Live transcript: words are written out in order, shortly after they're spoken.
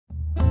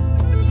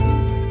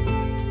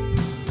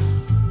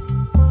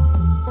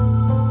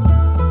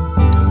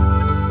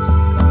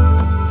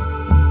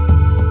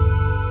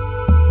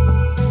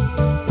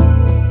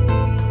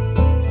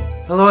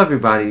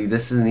everybody,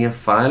 this is Boaz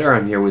Fyler.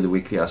 I'm here with a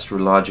weekly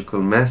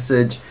astrological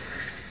message,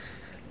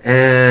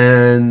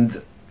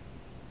 and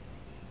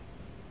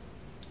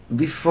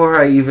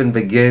before I even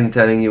begin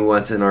telling you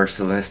what's in our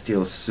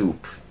celestial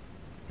soup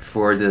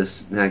for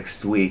this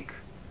next week,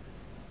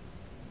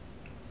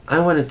 I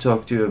want to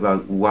talk to you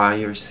about why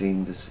you're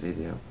seeing this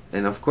video,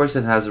 and of course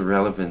it has a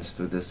relevance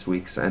to this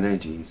week's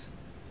energies.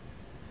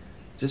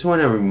 Just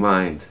want to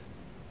remind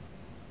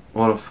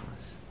all of us,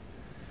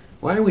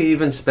 why are we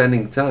even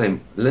spending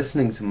time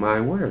listening to my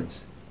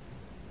words?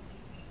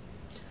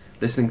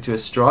 Listening to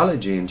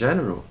astrology in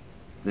general,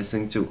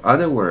 listening to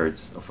other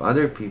words of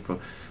other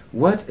people,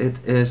 what it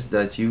is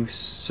that you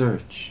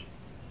search,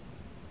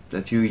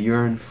 that you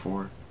yearn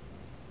for.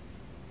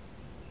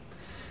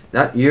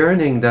 That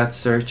yearning, that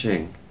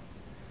searching,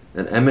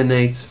 that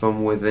emanates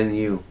from within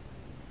you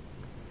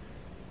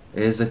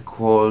is a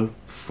call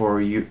for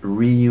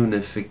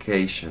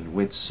reunification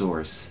with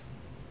Source.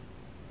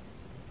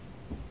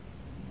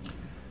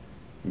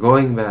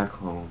 Going back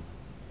home,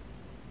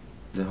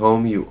 the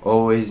home you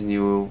always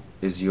knew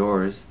is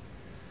yours,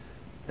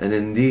 and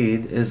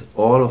indeed is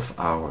all of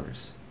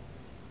ours.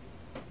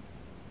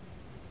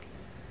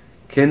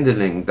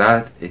 Kindling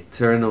that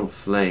eternal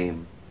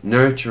flame,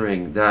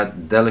 nurturing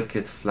that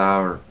delicate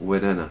flower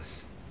within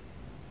us.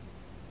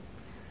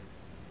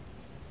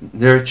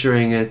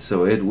 Nurturing it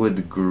so it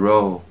would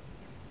grow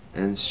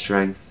in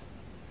strength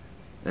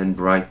and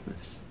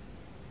brightness,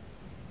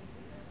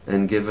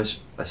 and give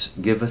us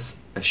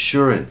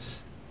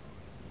assurance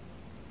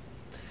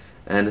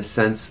and a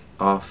sense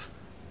of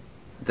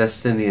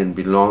destiny and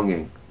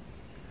belonging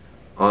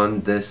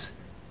on this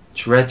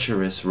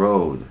treacherous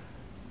road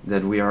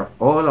that we are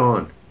all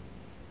on,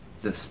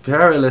 this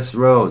perilous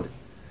road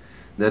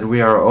that we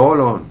are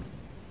all on,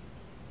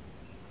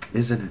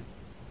 isn't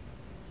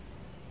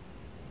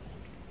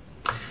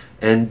it?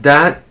 And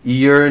that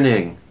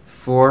yearning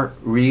for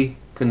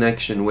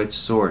reconnection with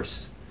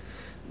Source,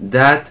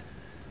 that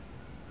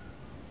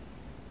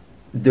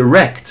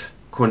direct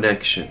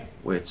connection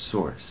with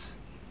Source,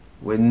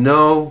 with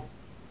no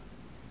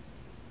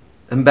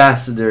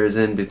ambassadors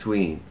in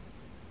between,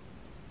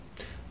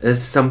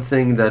 is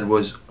something that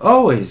was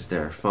always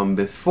there from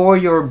before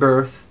your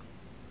birth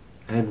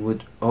and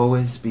would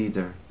always be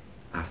there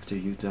after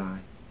you die.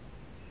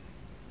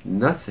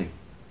 Nothing,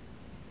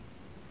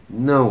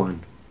 no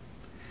one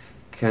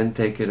can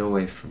take it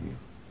away from you.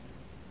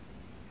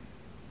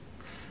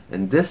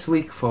 And this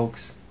week,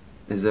 folks,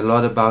 is a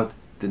lot about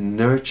the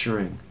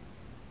nurturing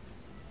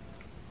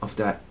of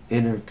that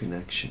inner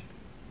connection,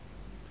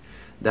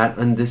 that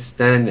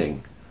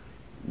understanding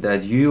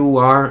that you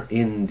are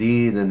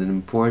indeed an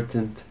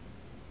important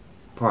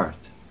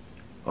part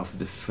of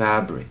the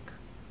fabric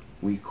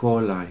we call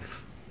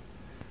life,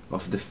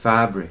 of the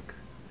fabric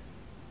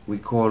we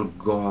call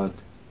God,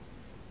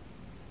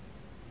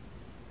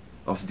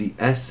 of the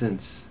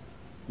essence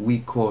we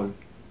call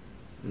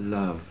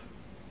love,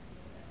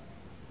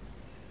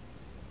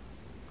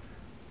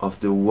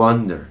 of the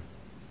wonder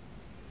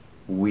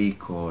we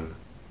call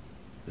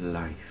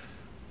life.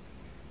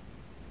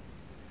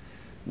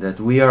 That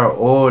we are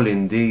all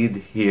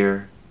indeed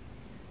here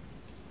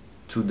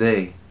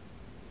today,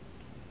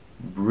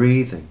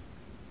 breathing,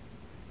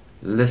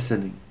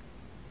 listening,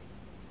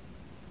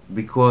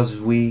 because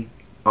we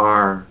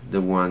are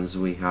the ones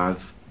we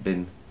have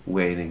been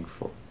waiting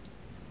for.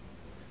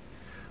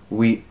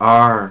 We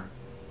are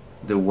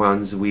the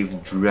ones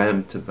we've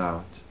dreamt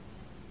about,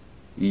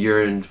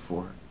 yearned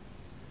for.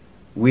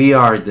 We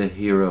are the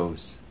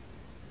heroes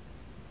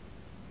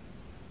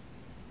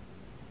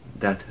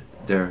that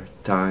their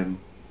time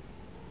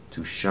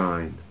to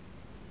shine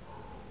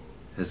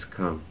has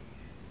come.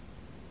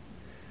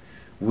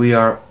 We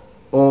are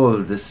all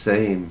the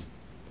same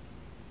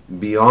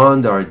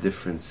beyond our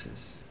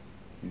differences.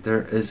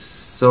 There is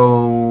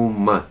so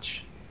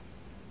much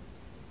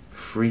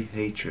free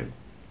hatred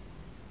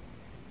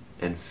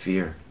and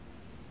fear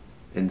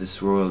in this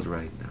world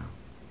right now.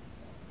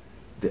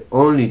 The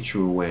only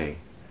true way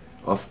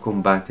of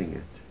combating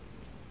it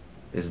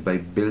is by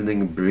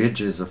building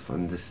bridges of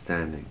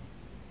understanding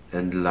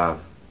and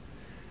love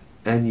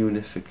and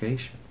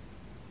unification.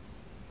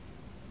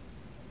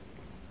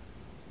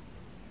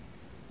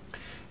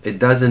 It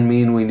doesn't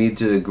mean we need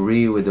to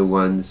agree with the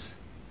ones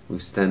who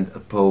stand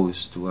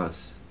opposed to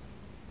us,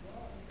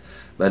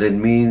 but it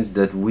means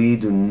that we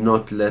do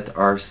not let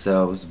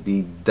ourselves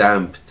be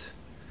damped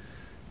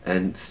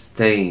and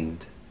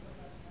stained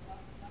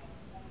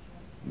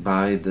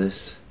by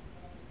this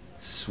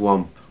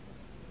swamp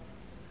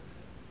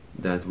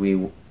that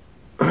we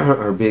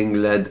are being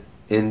led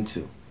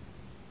into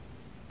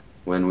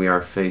when we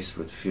are faced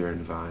with fear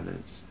and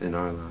violence in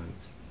our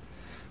lives.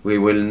 We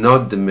will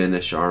not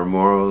diminish our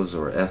morals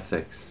or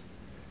ethics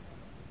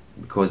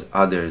because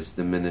others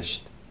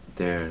diminished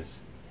theirs.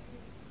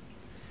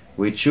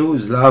 We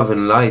choose love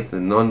and light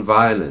and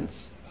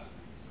non-violence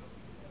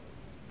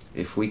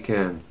if we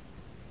can,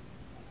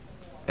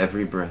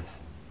 every breath.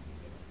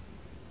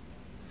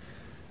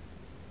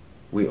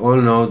 We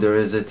all know there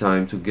is a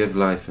time to give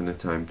life and a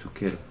time to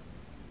kill.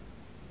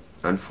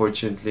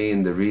 Unfortunately,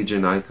 in the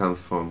region I come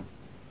from,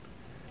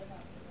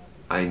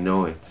 I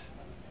know it.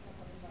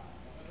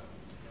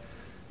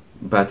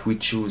 But we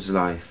choose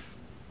life.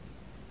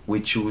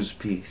 We choose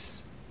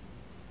peace.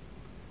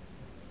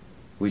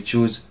 We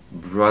choose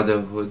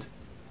brotherhood,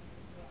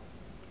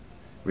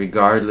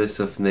 regardless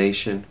of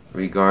nation,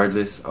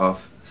 regardless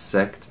of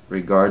sect,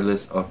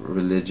 regardless of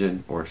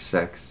religion or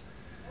sex,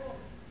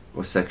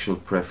 or sexual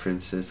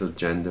preferences, or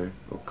gender,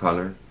 or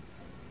color,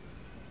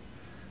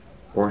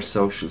 or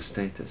social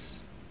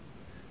status.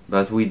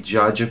 But we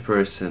judge a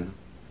person,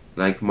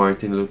 like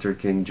Martin Luther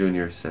King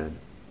Jr. said,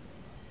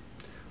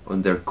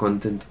 on their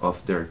content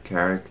of their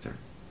character.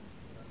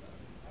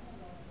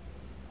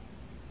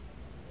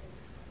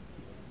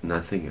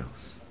 Nothing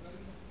else.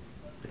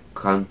 The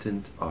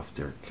content of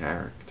their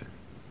character.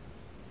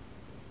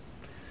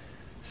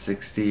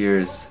 60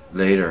 years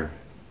later,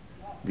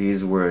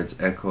 these words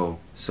echo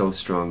so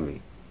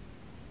strongly.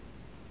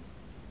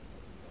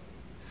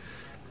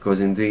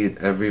 Because indeed,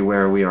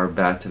 everywhere we are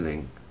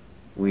battling,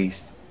 we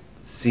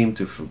seem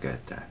to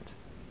forget that.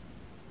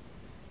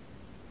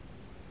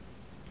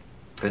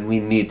 And we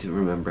need to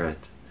remember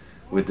it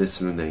with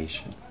this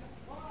lunation.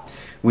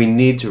 We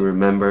need to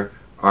remember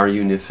our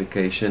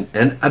unification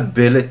and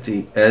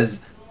ability as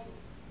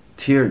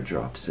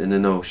teardrops in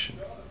an ocean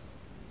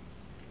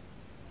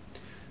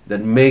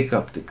that make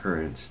up the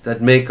currents,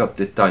 that make up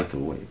the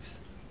tidal waves,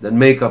 that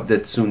make up the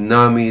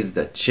tsunamis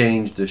that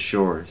change the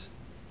shores.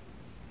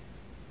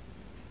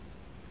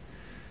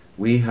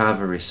 We have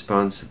a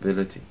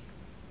responsibility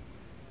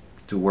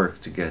to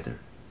work together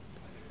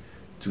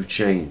to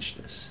change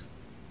this,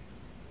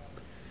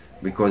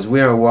 because we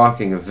are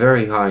walking a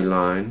very high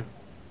line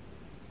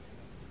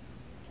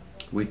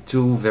with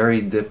two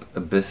very deep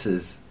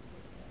abysses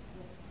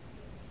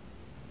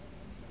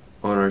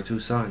on our two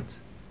sides.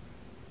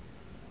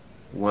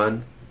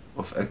 One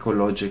of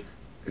ecologic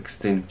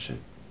extinction,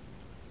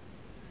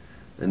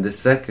 and the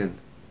second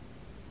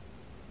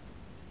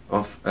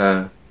of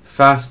a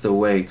faster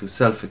way to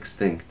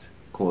self-extinct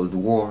called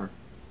war.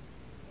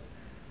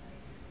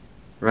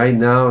 Right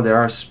now there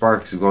are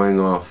sparks going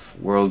off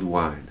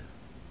worldwide.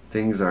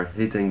 Things are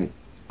heating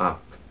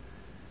up,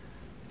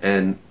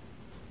 and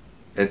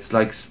it's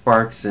like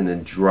sparks in a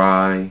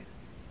dry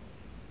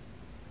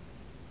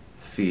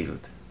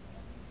field.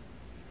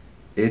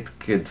 It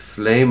could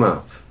flame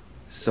up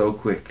so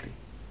quickly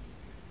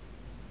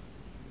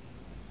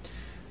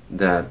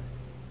that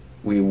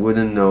we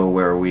wouldn't know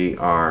where we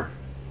are.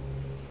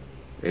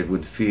 It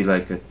would feel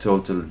like a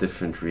total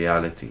different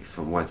reality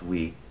from what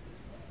we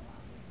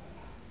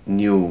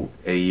knew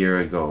a year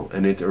ago,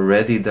 and it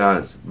already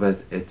does, but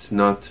it's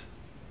not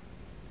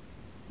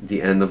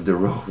the end of the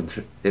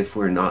road if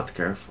we're not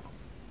careful.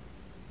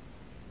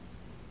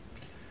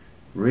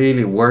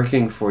 Really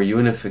working for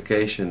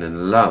unification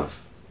and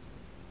love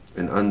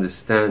and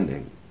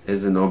understanding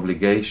is an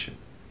obligation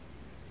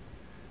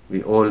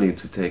we all need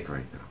to take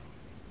right now,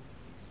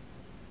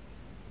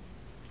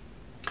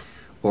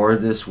 or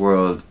this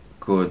world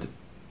could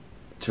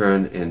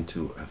turn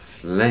into a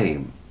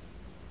flame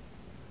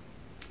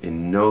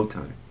in no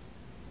time.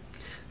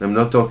 And I'm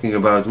not talking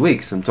about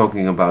weeks, I'm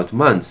talking about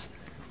months.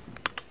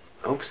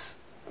 Oops,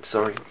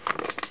 sorry.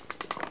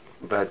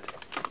 But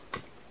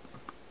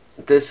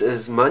this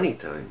is money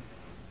time.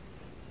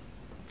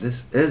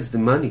 This is the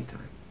money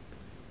time.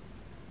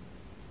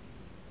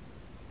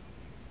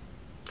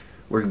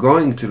 We're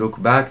going to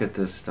look back at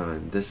this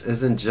time. This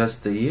isn't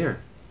just a year.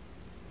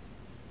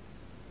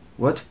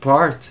 What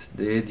part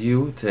did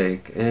you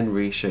take in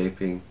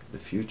reshaping the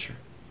future?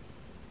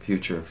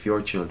 Future of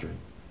your children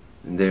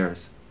and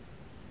theirs.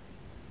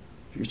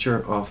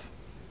 Future of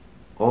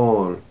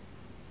all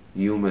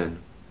human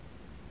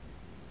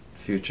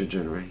future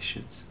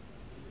generations.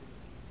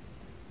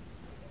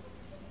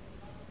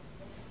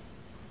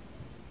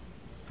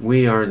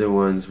 We are the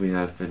ones we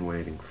have been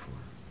waiting for.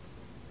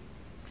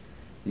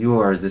 You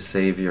are the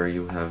savior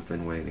you have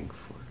been waiting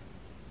for.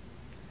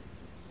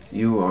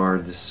 You are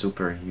the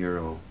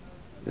superhero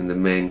and the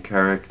main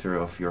character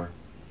of your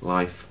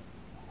life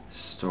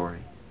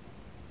story.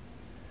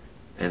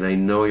 And I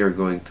know you're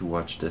going to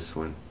watch this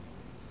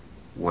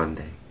one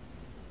day.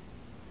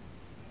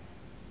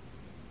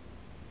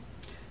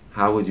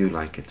 How would you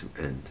like it to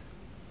end?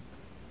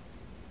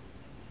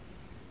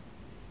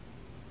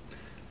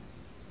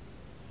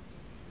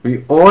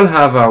 We all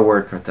have our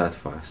work cut out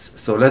for us.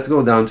 So let's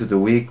go down to the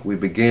week. We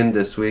begin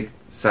this week,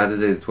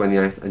 Saturday the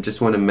 29th. I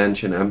just want to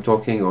mention, I'm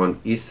talking on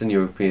Eastern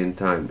European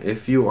time.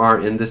 If you are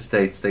in the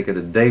States, take it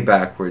a day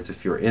backwards.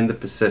 If you're in the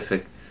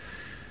Pacific,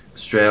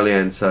 Australia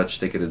and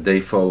such, take it a day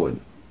forward.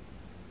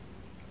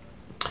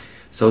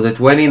 So the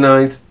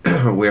 29th,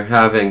 we're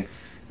having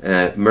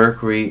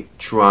Mercury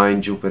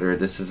trine Jupiter.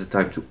 This is a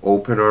time to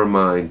open our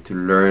mind, to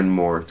learn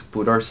more, to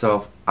put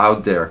ourselves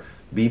out there,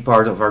 be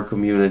part of our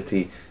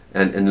community,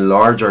 and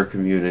enlarge our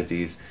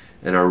communities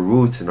and our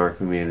roots in our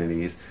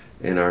communities,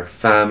 in our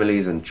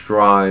families and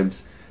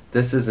tribes.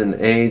 This is an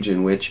age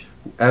in which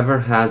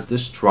whoever has the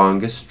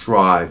strongest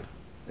tribe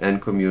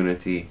and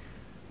community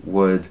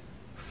would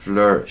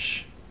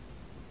flourish.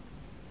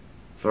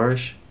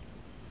 flourish,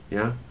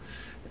 yeah,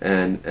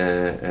 and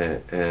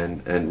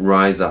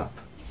rise up,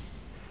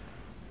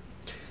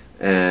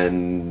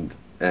 and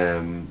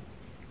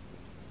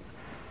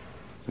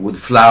would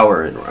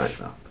flower and rise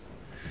up.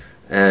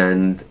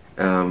 And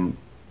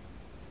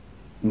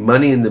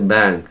money in the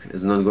bank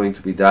is not going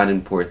to be that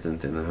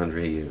important in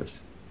 100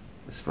 years,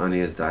 as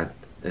funny as that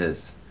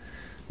is,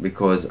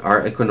 because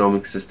our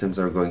economic systems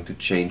are going to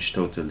change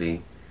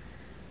totally,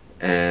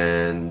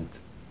 and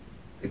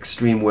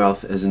extreme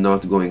wealth is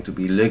not going to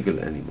be legal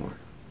anymore.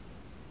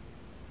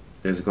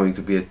 There's going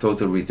to be a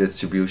total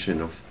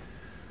redistribution of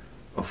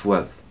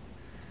wealth,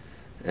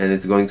 and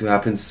it's going to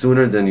happen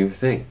sooner than you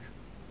think,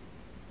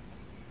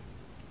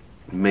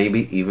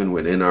 maybe even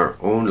within our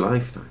own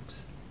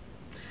lifetimes.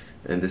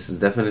 And this is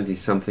definitely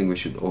something we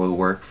should all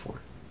work for,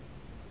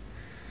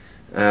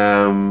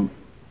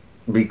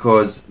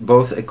 because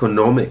both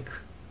economic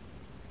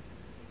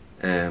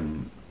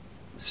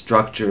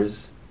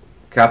structures,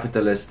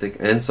 capitalistic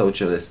and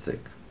socialistic,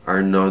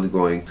 are not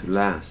going to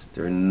last.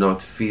 They're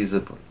not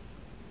feasible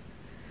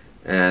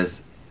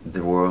as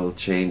the world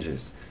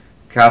changes.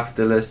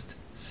 Capitalist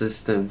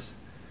systems,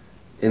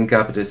 in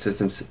capitalist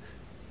systems,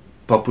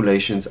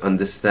 populations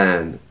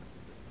understand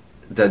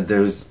that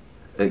there's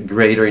a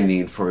greater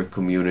need for a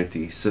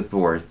community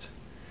support,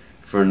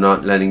 for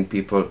not letting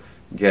people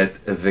get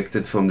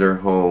evicted from their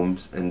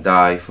homes and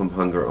die from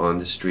hunger on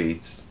the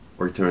streets,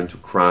 or turn to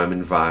crime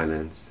and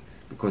violence,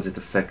 because it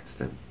affects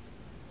them.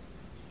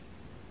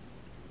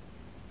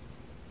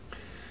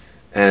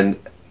 And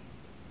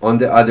on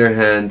the other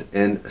hand,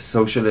 in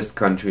socialist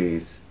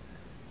countries,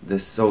 the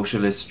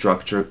socialist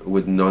structure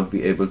would not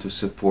be able to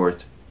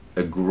support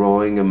a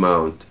growing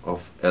amount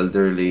of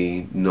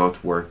elderly,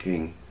 not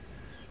working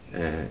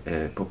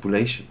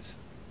populations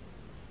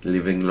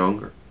living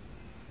longer.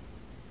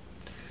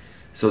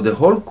 So the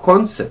whole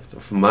concept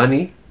of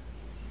money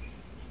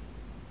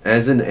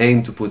as an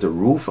aim to put a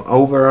roof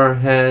over our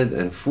head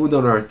and food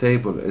on our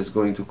table is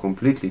going to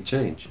completely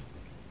change.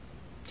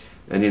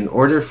 And in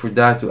order for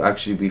that to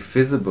actually be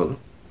feasible,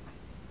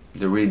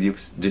 the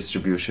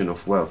redistribution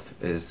of wealth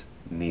is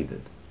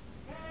needed.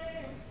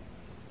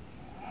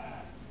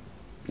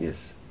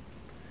 Yes.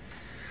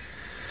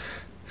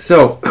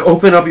 So,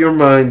 open up your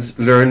minds,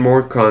 learn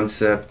more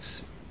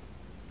concepts.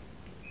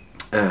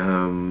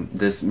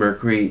 This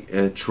Mercury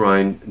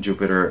trine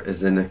Jupiter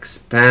is an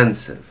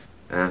expansive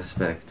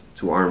aspect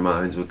to our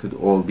minds. We could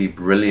all be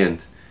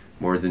brilliant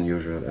more than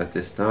usual at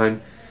this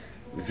time.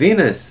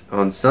 Venus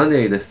on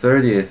Sunday the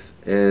 30th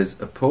is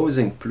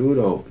opposing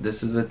Pluto.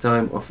 This is a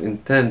time of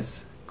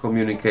intense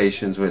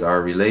communications with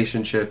our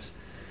relationships,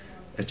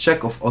 a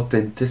check of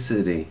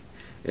authenticity.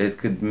 It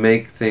could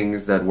make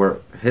things that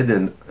were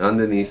hidden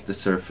underneath the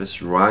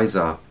surface rise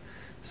up,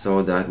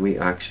 so that we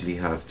actually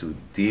have to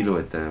deal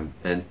with them.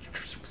 And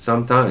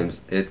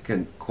sometimes it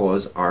can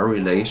cause our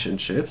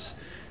relationships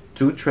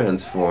to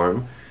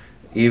transform.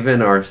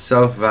 Even our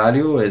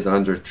self-value is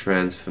under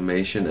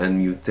transformation and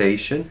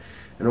mutation,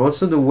 and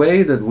also the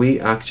way that we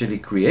actually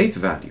create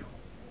value,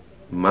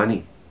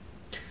 money.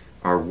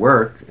 Our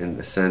work, in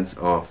the sense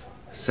of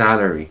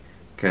salary,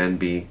 can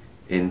be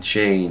in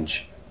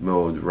change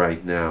mode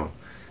right now,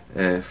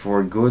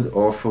 for good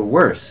or for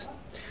worse.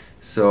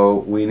 So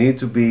we need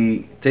to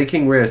be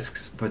taking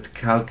risks, but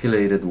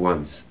calculated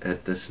ones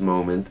at this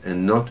moment,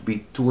 and not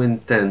be too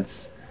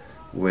intense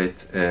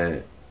with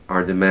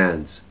our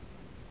demands.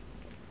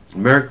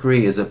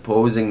 Mercury is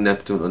opposing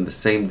Neptune on the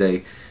same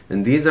day,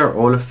 and these are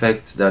all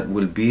effects that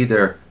will be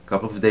there a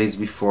couple of days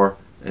before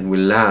and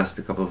will last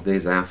a couple of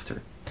days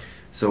after.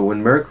 So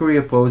when Mercury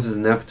opposes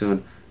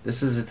Neptune,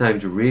 this is the time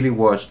to really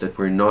watch that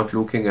we're not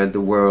looking at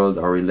the world,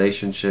 our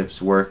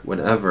relationships, work,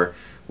 whatever,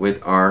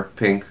 with our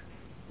pink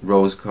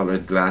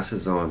rose-colored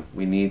glasses on.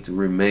 We need to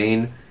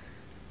remain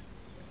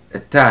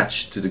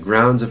attached to the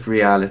grounds of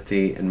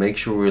reality and make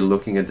sure we're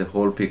looking at the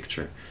whole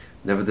picture.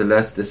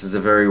 Nevertheless, this is a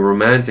very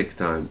romantic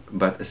time,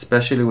 but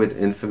especially with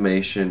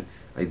information,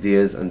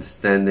 ideas,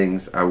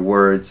 understandings, our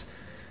words,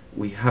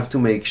 we have to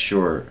make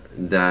sure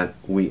that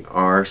we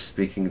are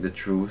speaking the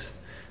truth,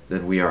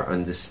 that we are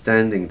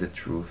understanding the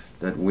truth,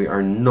 that we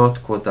are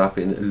not caught up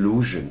in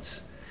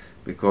illusions,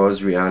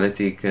 because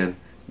reality can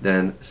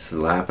then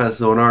slap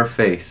us on our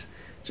face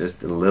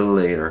just a little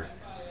later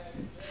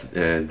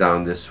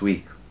down this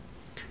week.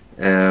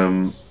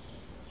 On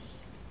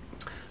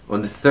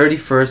the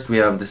 31st, we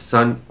have the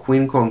Sun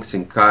quincunx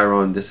in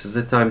Chiron. This is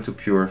a time to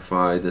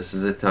purify. This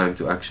is a time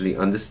to actually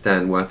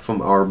understand what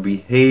from our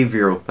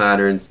behavioral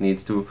patterns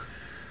needs to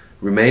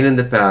remain in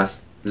the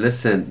past.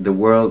 Listen, the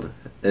world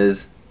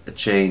is a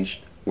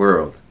changed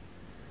world.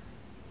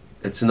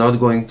 It's not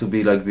going to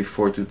be like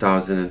before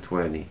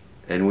 2020.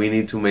 And we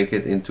need to make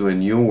it into a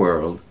new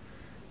world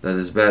that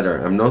is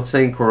better. I'm not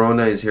saying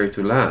Corona is here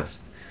to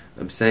last.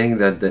 I'm saying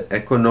that the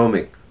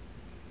economic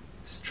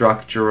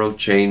structural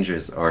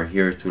changes are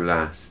here to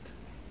last.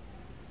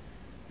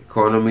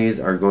 Economies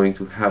are going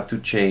to have to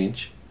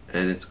change,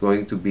 and it's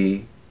going to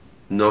be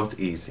not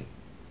easy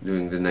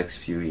during the next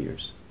few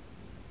years.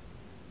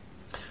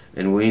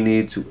 and we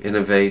need to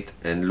innovate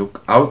and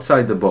look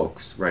outside the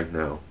box right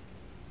now.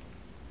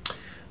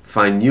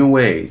 Find new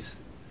ways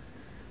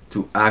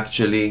to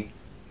actually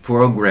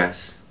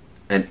progress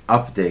and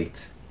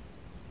update,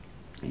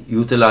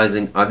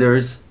 utilizing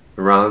others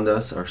around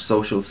us, our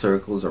social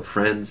circles, our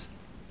friends,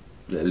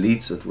 the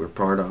elites that we're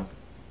part of.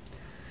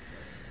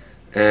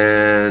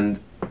 And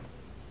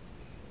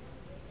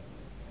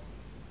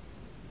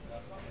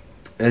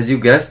as you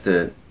guessed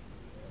it,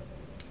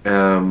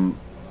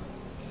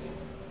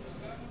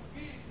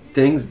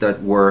 things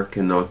that were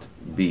cannot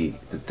be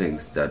the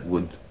things that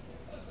would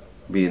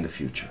be in the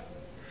future.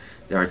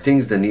 There are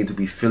things that need to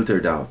be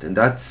filtered out, and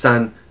that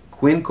Sun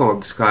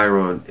Quincunx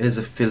Chiron is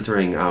a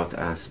filtering out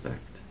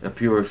aspect, a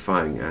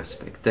purifying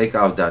aspect. Take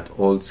out that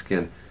old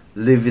skin,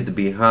 leave it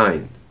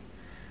behind.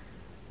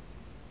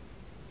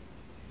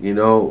 You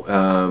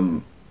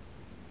know,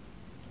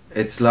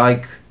 it's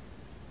like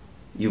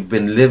you've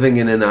been living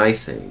in an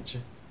ice age,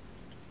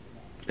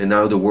 and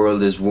now the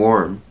world is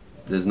warm,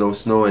 there's no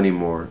snow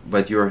anymore,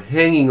 but you're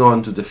hanging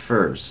on to the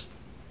furs.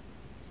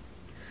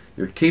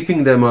 You're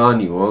keeping them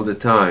on you all the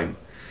time.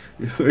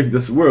 You think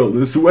this world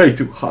is way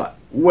too hot,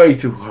 way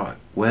too hot.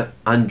 Well,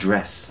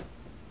 undress.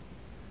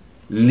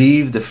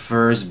 Leave the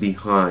furs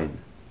behind.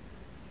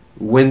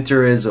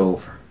 Winter is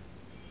over.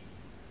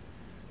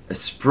 A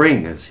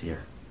spring is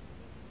here.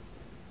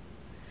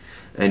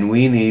 And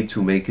we need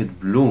to make it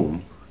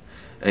bloom.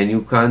 And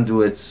you can't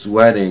do it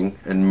sweating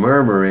and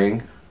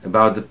murmuring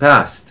about the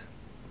past.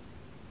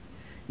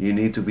 You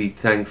need to be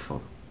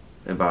thankful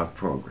about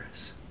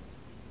progress,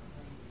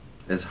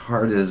 as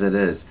hard as it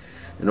is.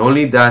 And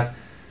only that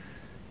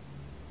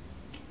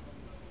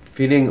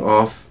feeling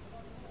of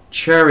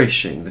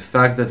cherishing the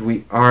fact that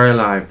we are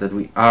alive, that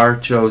we are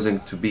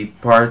chosen to be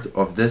part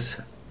of this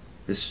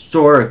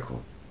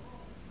historical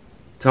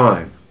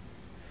time,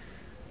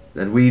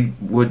 that we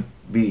would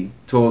be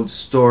told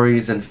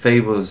stories and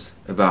fables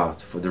about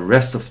for the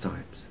rest of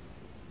times.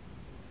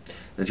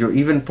 That you're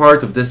even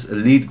part of this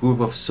elite group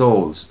of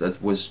souls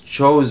that was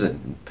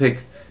chosen and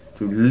picked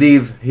to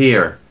live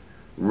here,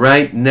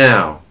 right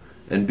now,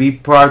 and be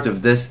part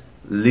of this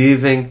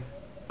living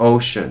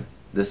ocean,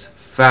 this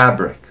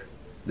fabric,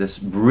 this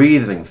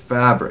breathing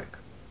fabric.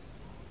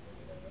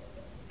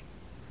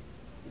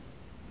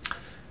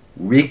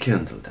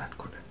 Rekindle that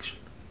connection.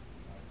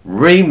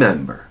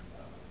 Remember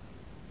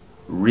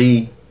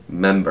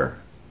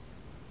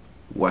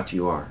what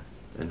you are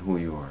and who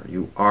you are.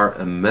 You are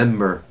a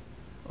member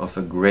of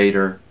a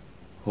greater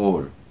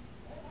whole.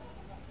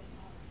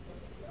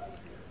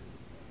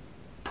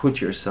 Put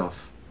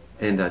yourself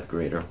in that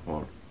greater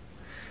whole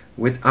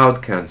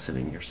without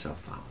canceling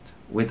yourself out,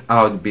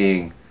 without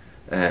being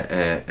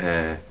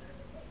a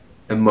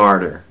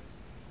martyr,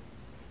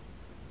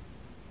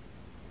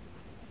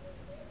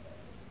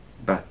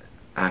 but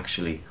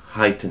actually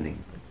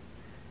heightening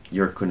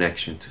your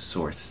connection to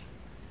Source,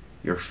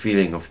 your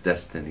feeling of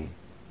destiny,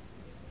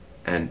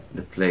 and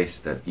the place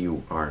that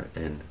you are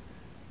in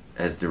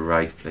as the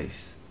right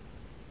place,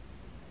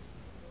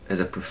 as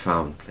a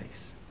profound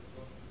place.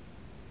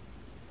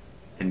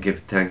 And give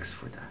thanks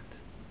for that.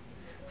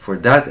 For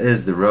that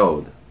is the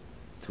road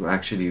to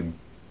actually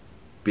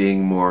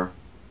being more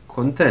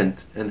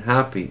content and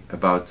happy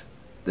about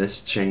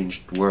this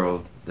changed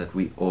world that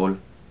we all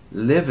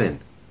live in.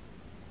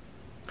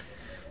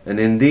 And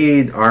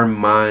indeed, our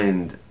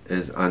mind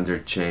is under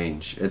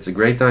change. It's a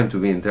great time to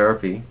be in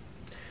therapy.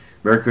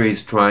 Mercury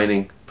is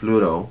trining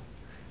Pluto.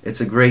 It's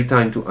a great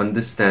time to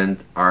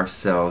understand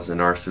ourselves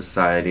and our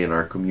society and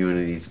our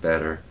communities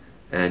better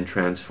and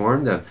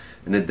transform them.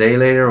 And a day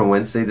later, on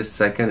Wednesday the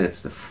 2nd,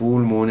 it's the full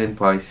moon in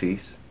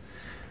Pisces.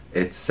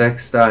 It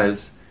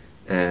sextiles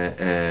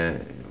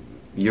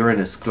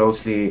Uranus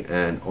closely,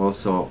 and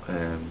also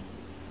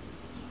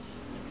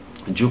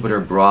Jupiter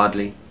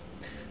broadly.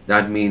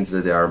 That means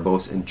that they are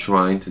both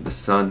enshrined to the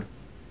Sun.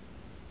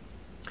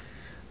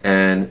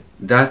 And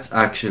that's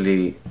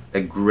actually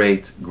a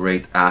great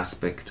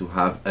aspect to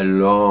have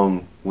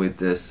along with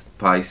this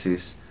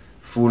Pisces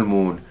full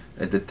moon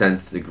at the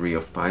 10th degree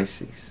of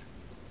Pisces.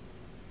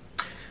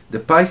 The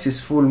Pisces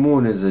full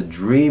moon is a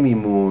dreamy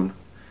moon.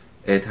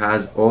 It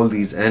has all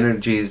these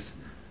energies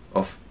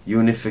of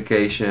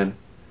unification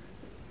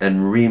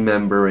and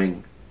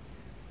remembering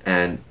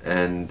and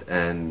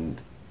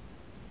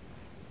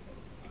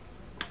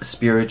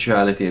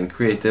spirituality and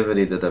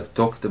creativity that I've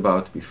talked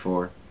about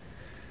before.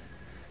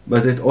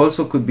 But it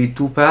also could be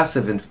too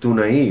passive and too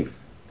naive.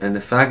 And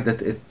the fact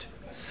that it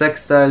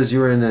sextiles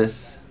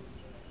Uranus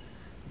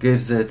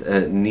gives it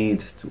a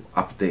need to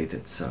update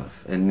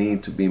itself, a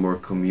need to be more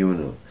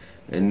communal,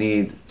 a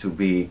need to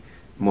be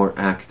more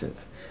active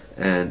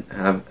and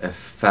have a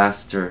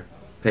faster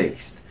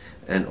pace.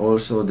 And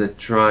also the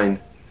trine,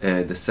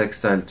 the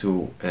sextile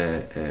to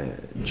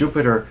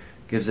Jupiter,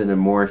 gives it a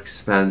more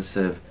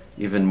expansive,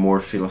 even more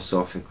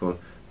philosophical,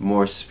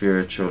 more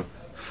spiritual,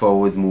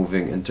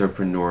 forward-moving,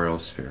 entrepreneurial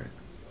spirit.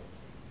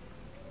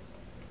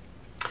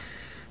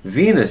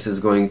 Venus is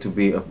going to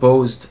be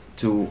opposed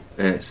to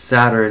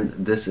Saturn.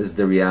 This is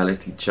the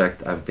reality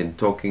check I've been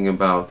talking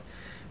about.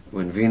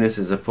 When Venus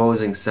is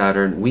opposing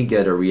Saturn, we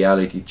get a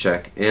reality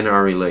check in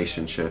our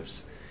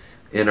relationships,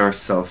 in our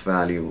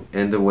self-value,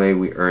 in the way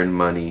we earn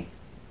money.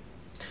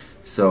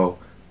 So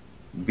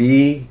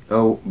this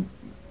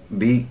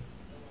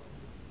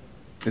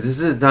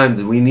is a time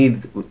that we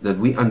need, that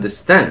we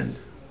understand,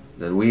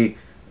 that we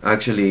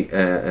actually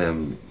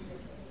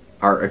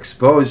are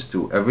exposed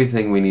to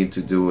everything we need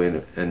to do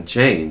and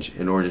change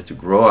in order to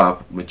grow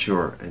up,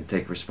 mature, and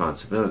take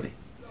responsibility.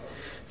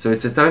 So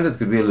it's a time that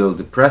could be a little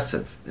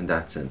depressive in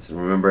that sense. And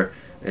remember,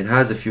 it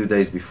has a few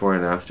days before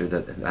and after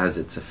that it has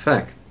its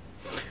effect.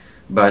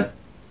 But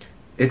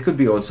it could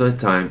be also a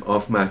time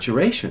of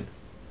maturation,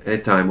 a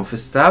time of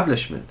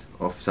establishment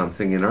of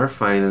something in our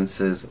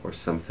finances or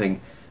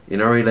something in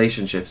our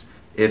relationships,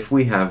 if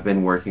we have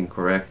been working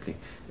correctly.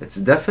 It's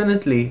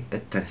definitely a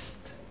test.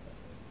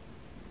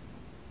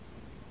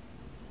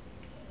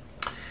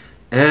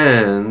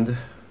 And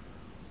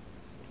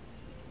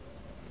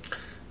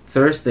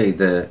Thursday,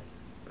 the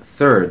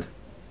 3rd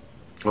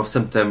of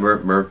September,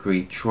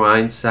 Mercury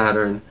trines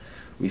Saturn.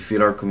 We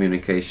feel our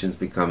communications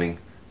becoming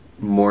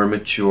more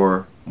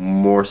mature,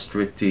 more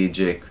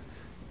strategic,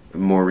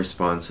 more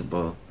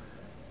responsible,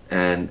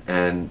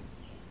 and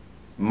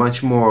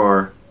much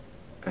more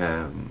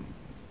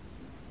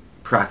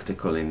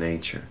practical in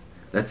nature.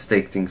 Let's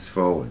take things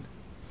forward.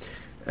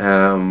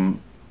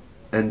 And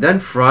then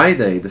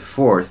Friday, the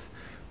 4th,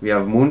 we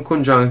have Moon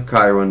conjunct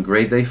Chiron,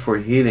 great day for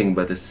healing,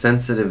 but a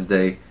sensitive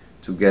day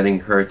to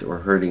getting hurt or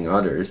hurting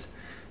others.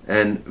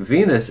 And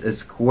Venus is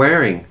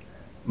squaring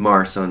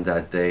Mars on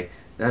that day.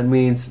 That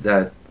means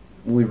that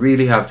we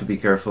really have to be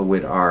careful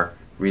with our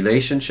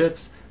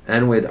relationships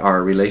and with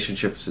our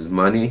relationships with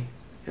money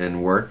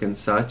and work and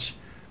such,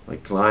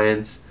 like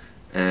clients,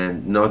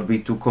 and not be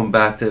too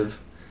combative,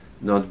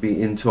 not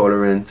be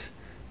intolerant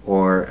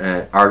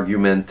or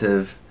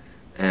argumentative.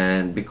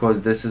 And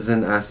because this is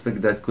an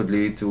aspect that could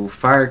lead to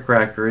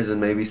firecrackers and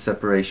maybe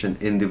separation,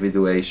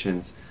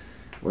 individuations,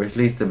 or at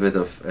least a bit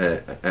of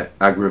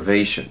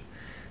aggravation.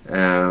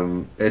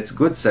 It's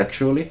good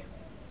sexually,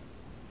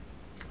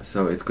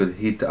 so it could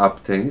heat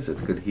up things,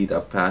 it could heat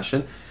up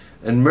passion.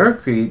 And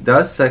Mercury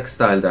does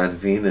sextile that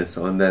Venus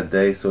on that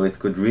day, so it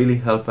could really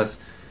help us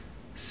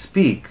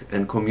speak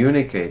and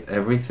communicate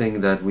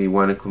everything that we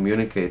want to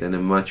communicate in a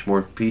much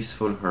more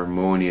peaceful,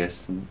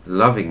 harmonious,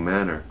 loving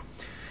manner.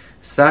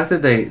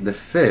 Saturday the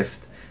 5th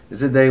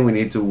is a day we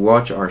need to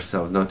watch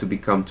ourselves not to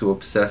become too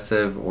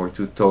obsessive or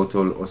too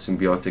total or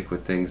symbiotic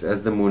with things,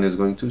 as the moon is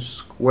going to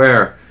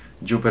square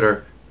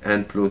Jupiter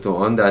and Pluto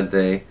on that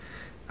day.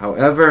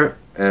 However,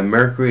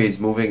 Mercury is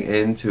moving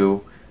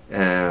into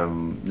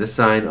the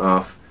sign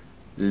of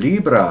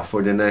Libra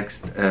for the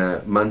next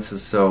months or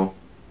so,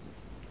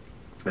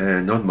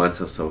 not months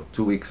or so,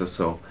 2 weeks or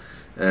so,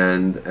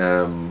 and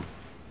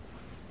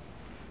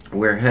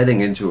we're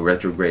heading into a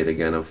retrograde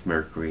again of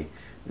Mercury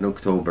in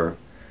October,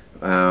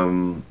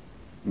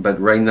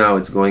 but right now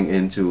it's going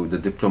into the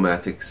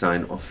diplomatic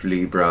sign of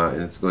Libra,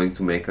 and it's going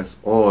to make us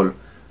all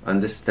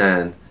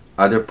understand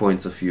other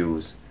points of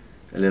views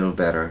a little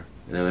better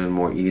and a little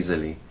more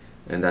easily,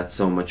 and that's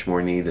so much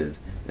more needed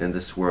in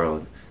this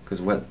world, because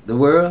what the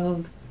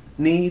world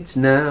needs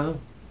now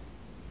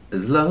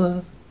is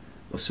love,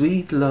 oh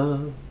sweet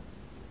love.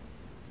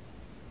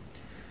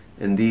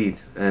 Indeed,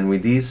 and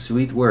with these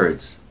sweet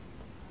words,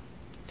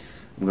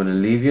 I'm going to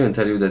leave you and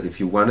tell you that if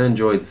you want to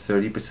enjoy the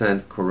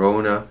 30%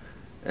 Corona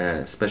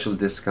special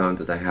discount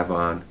that I have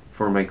on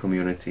for my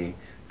community,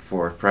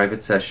 for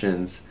private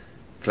sessions,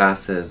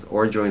 classes,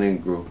 or joining a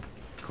group,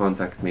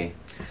 contact me.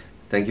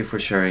 Thank you for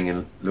sharing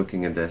and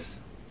looking at this.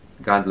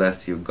 God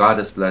bless you.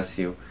 Goddess bless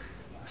you.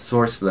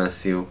 Source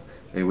bless you.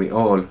 May we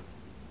all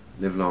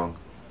live long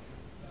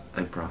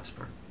and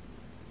prosper.